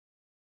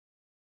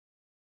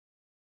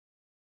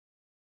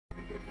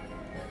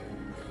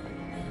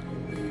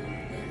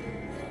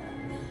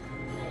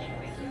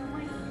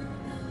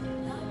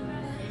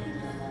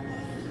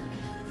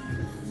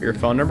your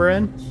phone number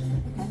in.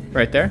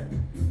 Right there.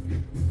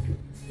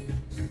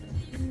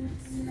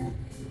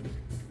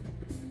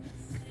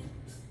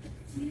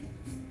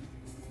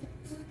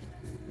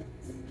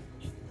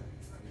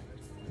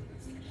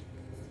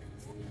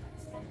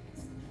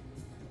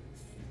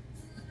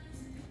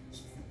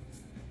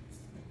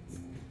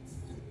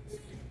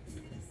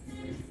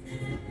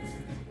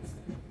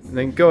 And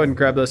then go ahead and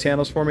grab those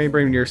handles for me.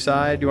 Bring them to your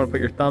side. You want to put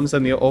your thumbs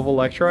on the oval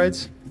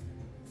electrodes.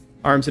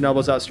 Arms and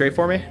elbows out straight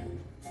for me.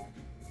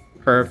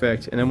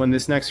 Perfect. And then when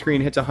this next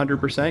screen hits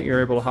 100%, you're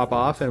able to hop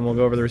off and we'll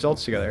go over the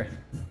results together.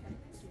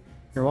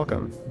 You're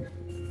welcome.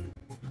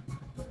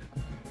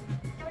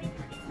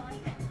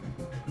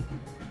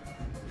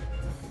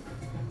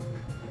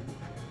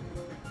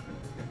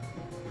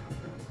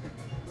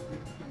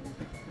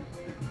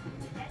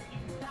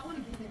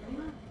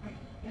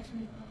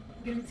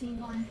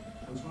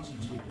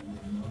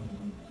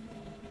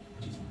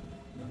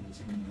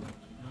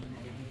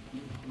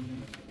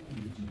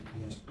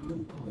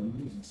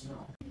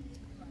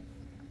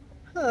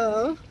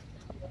 Hello,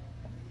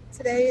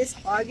 today is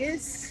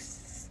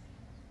August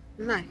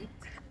 9th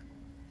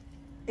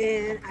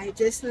and I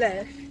just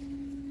left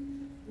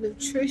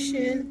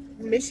Nutrition,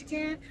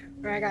 Michigan,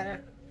 where I got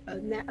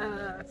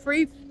a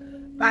free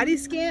body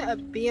scan of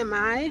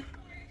BMI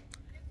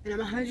and I'm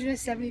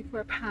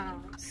 174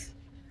 pounds,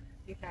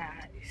 you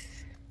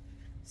guys.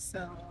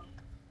 So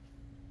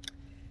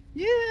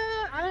yeah,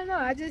 I don't know,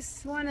 I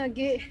just want to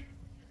get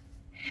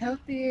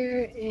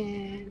healthier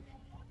and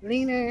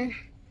leaner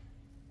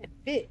and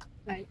fit,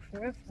 like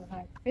forever,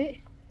 like fit,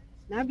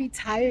 not be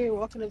tired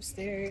walking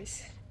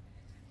upstairs,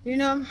 you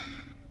know.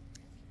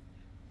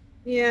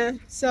 Yeah,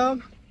 so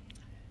I'm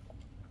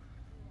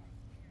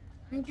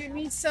gonna get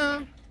me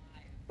some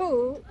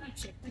food. I'll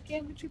check back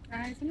in with you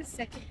guys in a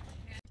second.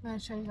 I'm gonna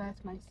show you guys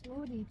my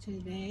smoothie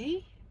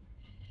today.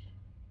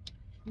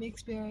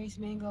 Mixed berries,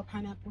 mango,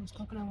 pineapples,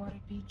 coconut water,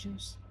 beet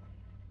juice,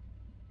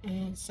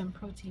 and some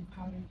protein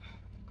powder.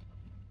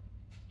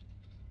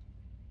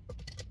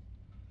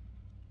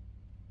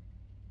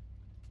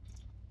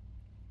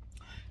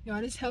 Y'all,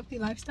 this healthy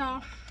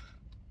lifestyle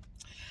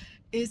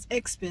is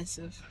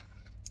expensive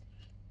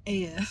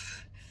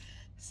AF.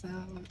 So,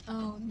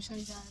 let me show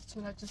you guys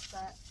what I just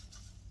got.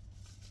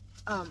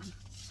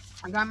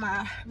 I got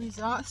my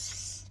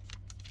results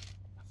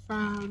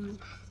from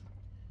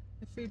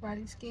the free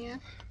body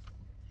scan,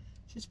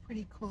 which is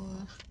pretty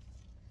cool.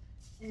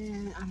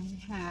 And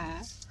I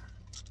have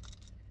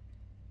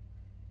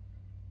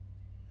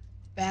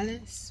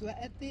Balanced Sweat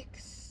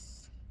Ethics.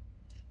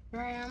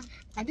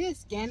 I did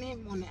scan it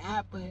on the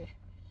app, but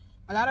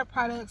a lot of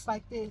products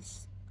like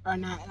this are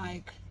not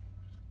like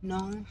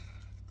known.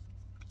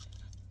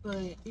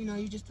 But you know,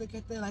 you just look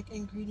at the like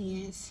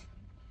ingredients,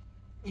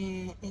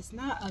 and it's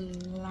not a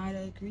lot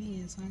of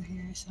ingredients on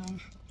here. So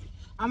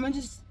I'm gonna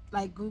just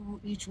like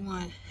Google each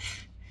one,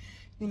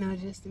 you know,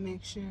 just to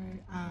make sure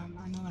I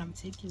know what I'm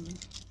taking.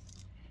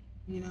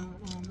 You know,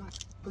 I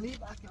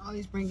believe I can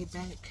always bring it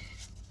back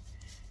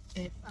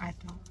if I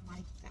don't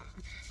like them.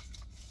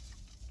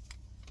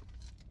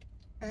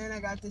 And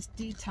I got this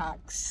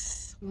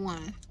detox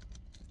one,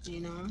 you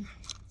know.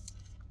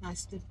 I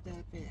stepped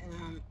up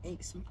and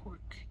ate some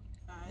pork.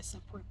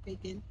 Some pork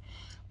bacon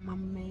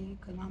mama made,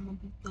 because I'm going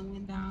to be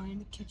throwing down in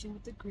the kitchen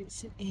with the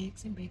grits and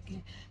eggs and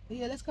bacon. But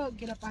yeah, let's go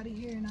get up out of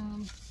here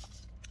and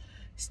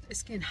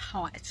it's getting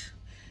hot.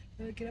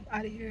 Let's get up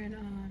out of here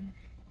and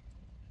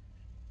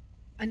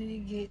I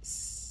need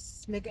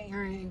to make an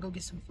errand and go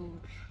get some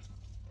food.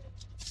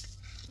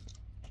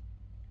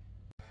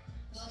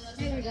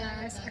 Hey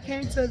guys, I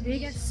came to a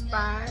vegan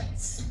spot.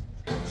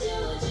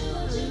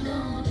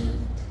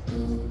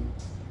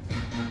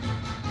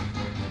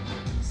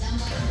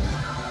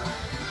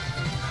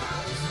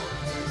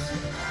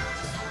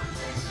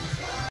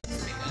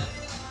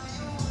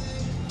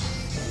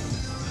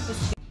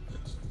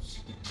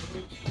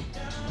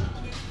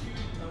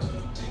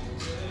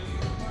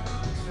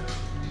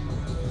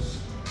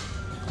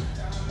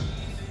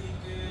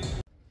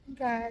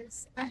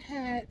 Guys, I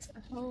had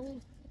a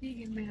whole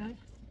vegan meal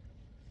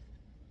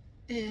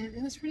and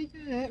it was pretty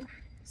good.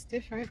 It's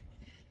different.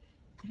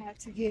 I had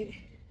to get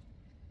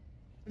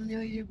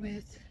familiar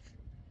with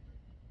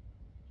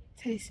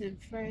tasting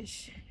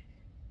fresh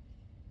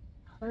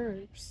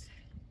herbs,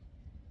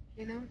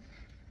 you know,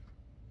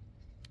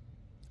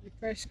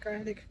 fresh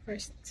garlic,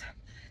 fresh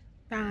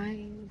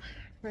thyme,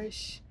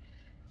 fresh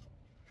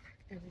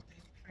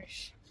everything,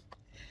 fresh.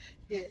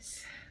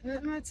 Yes,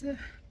 I'm about to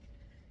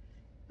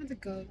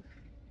go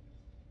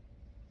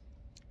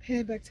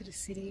head back to the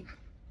city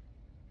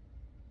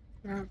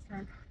where I'm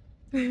from.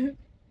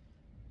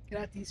 Get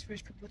out these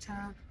rich people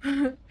town.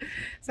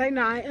 It's like,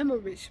 no, I am a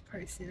rich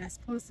person. I'm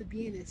supposed to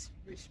be in this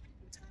rich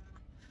people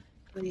town.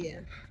 But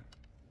yeah.